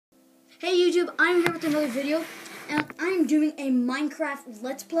Hey YouTube, I'm here with another video, and I'm doing a Minecraft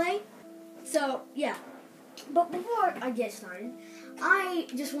Let's Play. So, yeah. But before I get started, I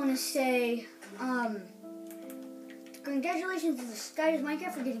just want to say, congratulations to the Sky Does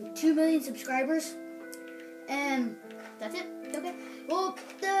Minecraft for getting 2 million subscribers. And that's it. Okay. Well,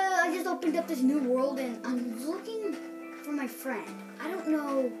 I just opened up this new world, and I'm looking for my friend. I don't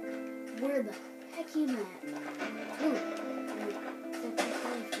know where the heck he's at. Ooh.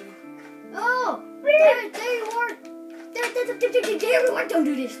 Oh! There you are! There you are! Don't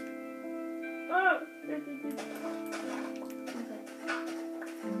do this! Oh! Okay.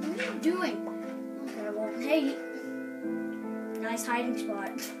 What are you doing? Okay, well, hey. Nice hiding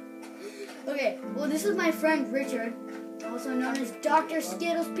spot. Okay, well, this is my friend Richard, also known as Dr.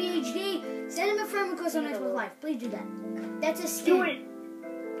 Skittles PhD. Send him a friend request on Xbox Live. Please do that. That's a skin. Do it!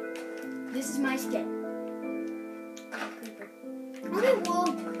 This is my skin. Okay, well,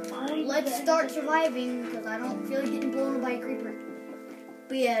 let's start surviving, because I don't feel like getting blown by a creeper.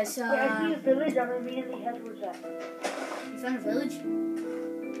 But yes, Wait, I see a village. I'm immediately head towards that. You found a village?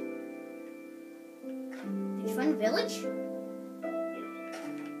 Did you find a village?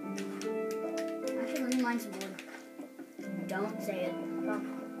 Actually, let me mine some wood. Don't say it.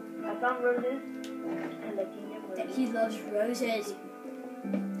 I found roses. And I can get That roses. he loves roses.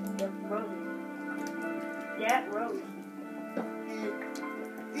 Yep, roses. Yeah, roses.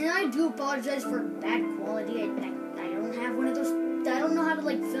 And I do apologize for bad quality. I don't have one of those. I don't know how to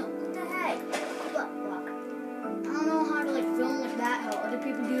like film. What the heck? Look. I don't know how to like film like that. How other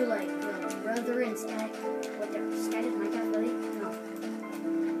people do, like Brother and Sky. What they're Sky Does Minecraft, really? No.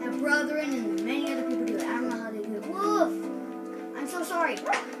 Have Brother and many other people do it. I don't know how they do it. Woof! I'm so sorry.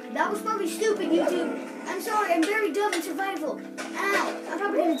 That was probably stupid, YouTube. I'm sorry. I'm very dumb in survival. Ow! I'm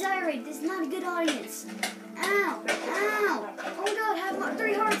probably gonna die right. This is not a good audience. Ow! Ow! Oh my god, I have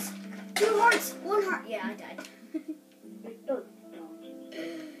 3 hearts! 2 hearts! 1 heart! Yeah, I died.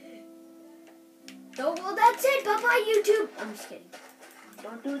 Oh, well, that's it! Bye-bye, YouTube! I'm just kidding.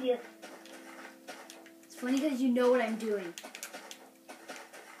 Don't do this. It's funny because you know what I'm doing.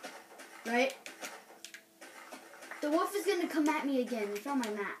 Right? The wolf is gonna come at me again. He found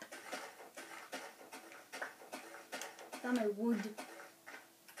my map. Found my wood.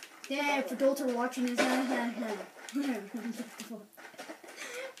 Yeah, for those who are watching this.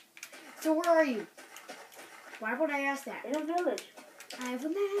 So where are you? Why would I ask that? In a village. I have a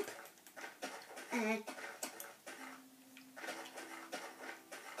map.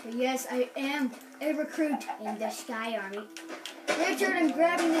 But yes, I am a recruit in the Sky Army. Richard, I'm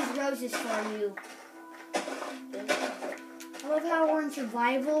grabbing these roses for you. I love how we're in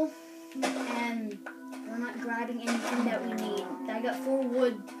survival and we're not grabbing anything that we need. I got 4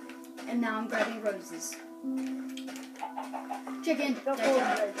 wood and now I'm grabbing roses. Chicken. Go Die, for chicken.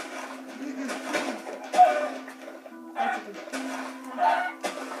 it. Die, chicken.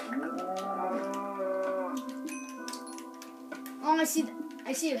 Oh,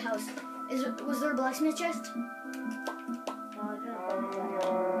 I see a house. Was there a blacksmith chest?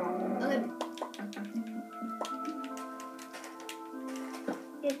 Okay.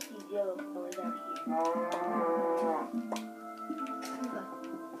 It's these yellow colors out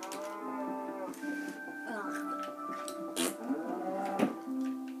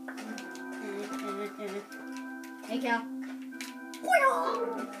Hey, Cal.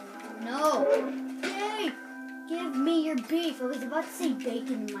 No. Yay! Give me your beef. I was about to say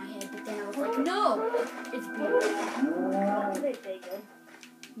bacon in my head, but then I was like, no, it's beef. here. Bacon.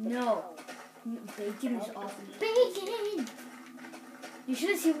 No. Bacon is awesome. Bacon! You should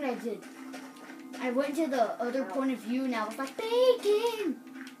have seen what I did. I went to the other point of view and I was like, bacon!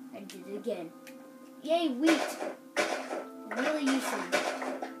 I did it again. Yay, wheat. Really useful.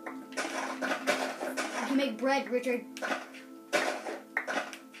 You can make bread, Richard.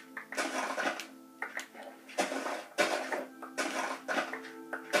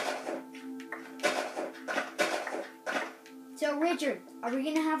 So, Richard, are we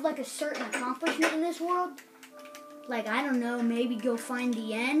going to have, like, a certain accomplishment in this world? Like, I don't know, maybe go find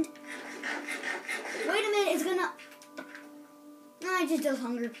the end? Wait a minute, it's gonna... No, it just does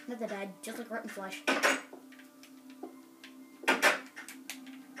hunger. Not that bad, just like rotten flesh.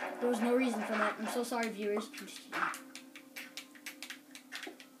 There was no reason for that. I'm so sorry, viewers. I'm just kidding.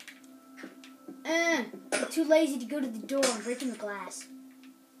 I'm too lazy to go to the door and break in the glass.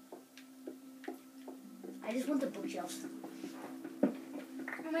 I just want the bookshelves.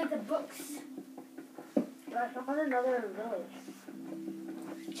 I made the books. There's someone in another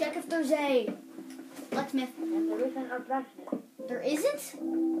village. Check if there's a blacksmith. And there isn't a blacksmith. There isn't?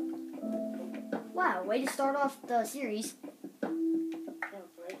 Wow, way to start off the series. No,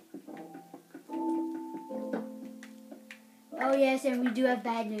 right? Oh yes, and we do have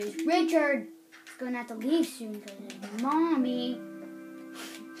bad news. Richard is going to have to leave soon because his mommy.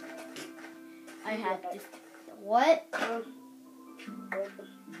 I had to. What?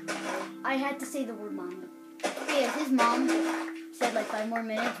 I had to say the word mommy. Yes, his mom said like 5 more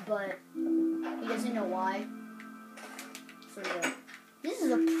minutes, but he doesn't know why. So yeah. This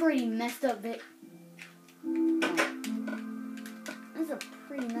is a pretty messed up bit. This is a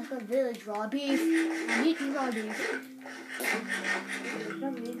pretty messed up village, raw beef. I'm eating raw beef. For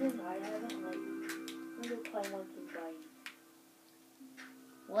some reason, I haven't like really played one since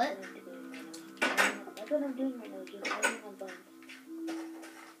What? That's what I'm doing right now. Just hiding on buns.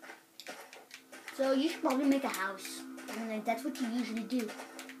 So you should probably make a house. I mean, like, that's what you usually do.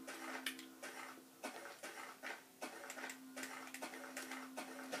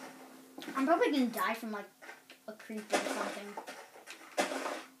 I'm probably gonna die from like a creeper or something.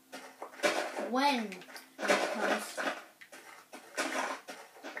 When it comes.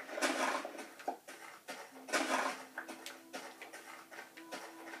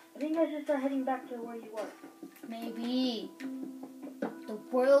 I think I should start heading back to where you were. Maybe. The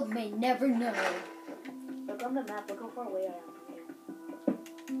world may never know. Look on the map. Look how far away I am from here.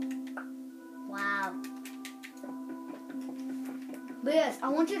 Wow. But yes, I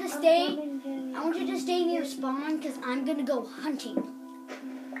want you to stay. I want you to stay near spawn because I'm gonna go hunting.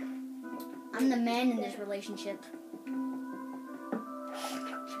 I'm the man in this relationship.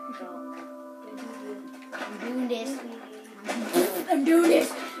 I'm doing this. I'm doing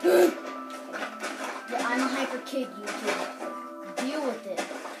this. Yeah, I'm a hyper kid, YouTube. Deal with it.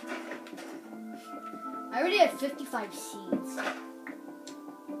 I already have 55 seeds.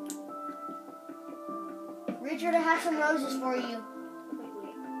 Richard, I have some roses for you.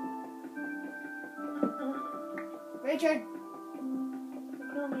 Richard.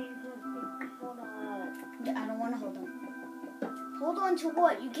 I don't want to hold on. Hold on to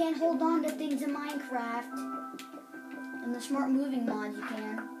what? You can't hold on to things in Minecraft. In the smart moving mod, you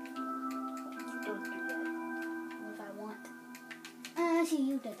can. Don't do that. What if I want? I see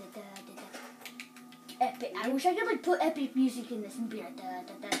you. Da, da, da, da, da. Epic. I wish I could like put epic music in this and be like da,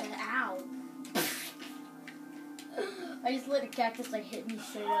 da, da, da, ow. I just let a cactus like hit me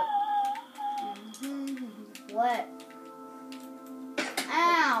straight up. What?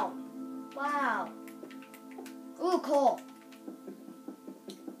 Ow! Wow. Ooh, coal.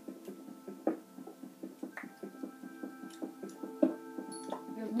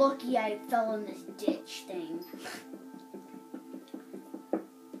 You're lucky I fell in this ditch thing.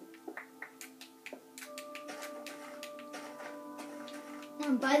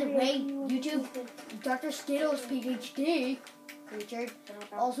 And by the way, YouTube, Dr. Skittles PhD, Richard,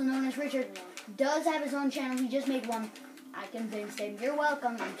 also known as Richard, does have his own channel. He just made one. I convinced him. You're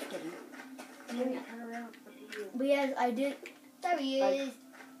welcome. I'm just kidding. Turn around. I see you. But yes, I did. There he is.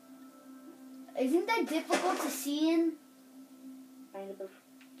 Isn't that difficult to see him? Kind of.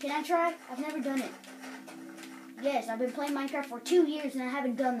 Can I try? I've never done it. Yes, I've been playing Minecraft for 2 years and I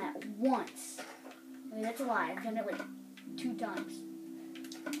haven't done that once. I mean, that's a lie. I've done it like 2 times.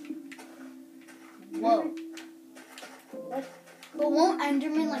 Whoa. What? But won't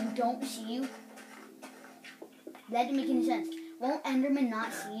Enderman like don't see you? That didn't make any sense. Won't Enderman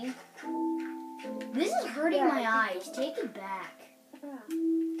not see you? This is hurting my eyes. Take it back.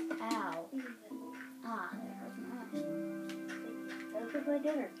 Ow. Ah, that hurts my eyes. That was my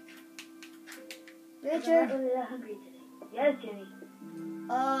dinner. I'm Richard, not really that hungry today. Yes, Jenny.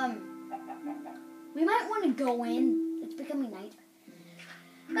 we might want to go in. It's becoming night.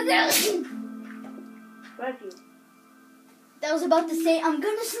 Bless you. That was about to say, I'm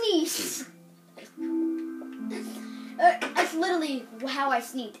gonna sneeze. That's literally how I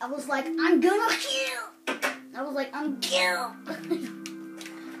sneezed. I was like, I'm gonna kill. I was like, I'm kill.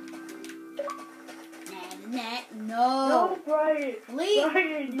 No. No, Brian.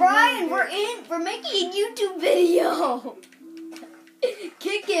 Brian, we're making a YouTube video.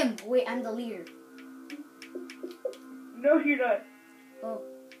 Kick him. Wait, I'm the leader. No, you're not. Oh.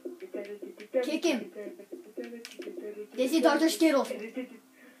 Kick him. This is Dr. Skittles.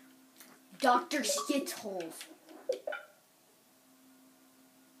 Dr. Skittles.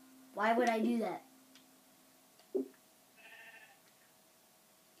 Why would I do that?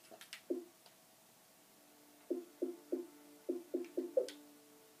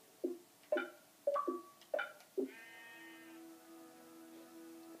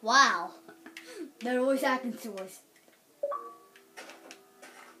 Wow. That always happens to us.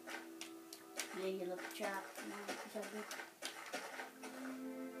 Yeah, you look trapped.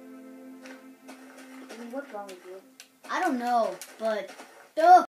 I mean, what's wrong with you? I don't know, but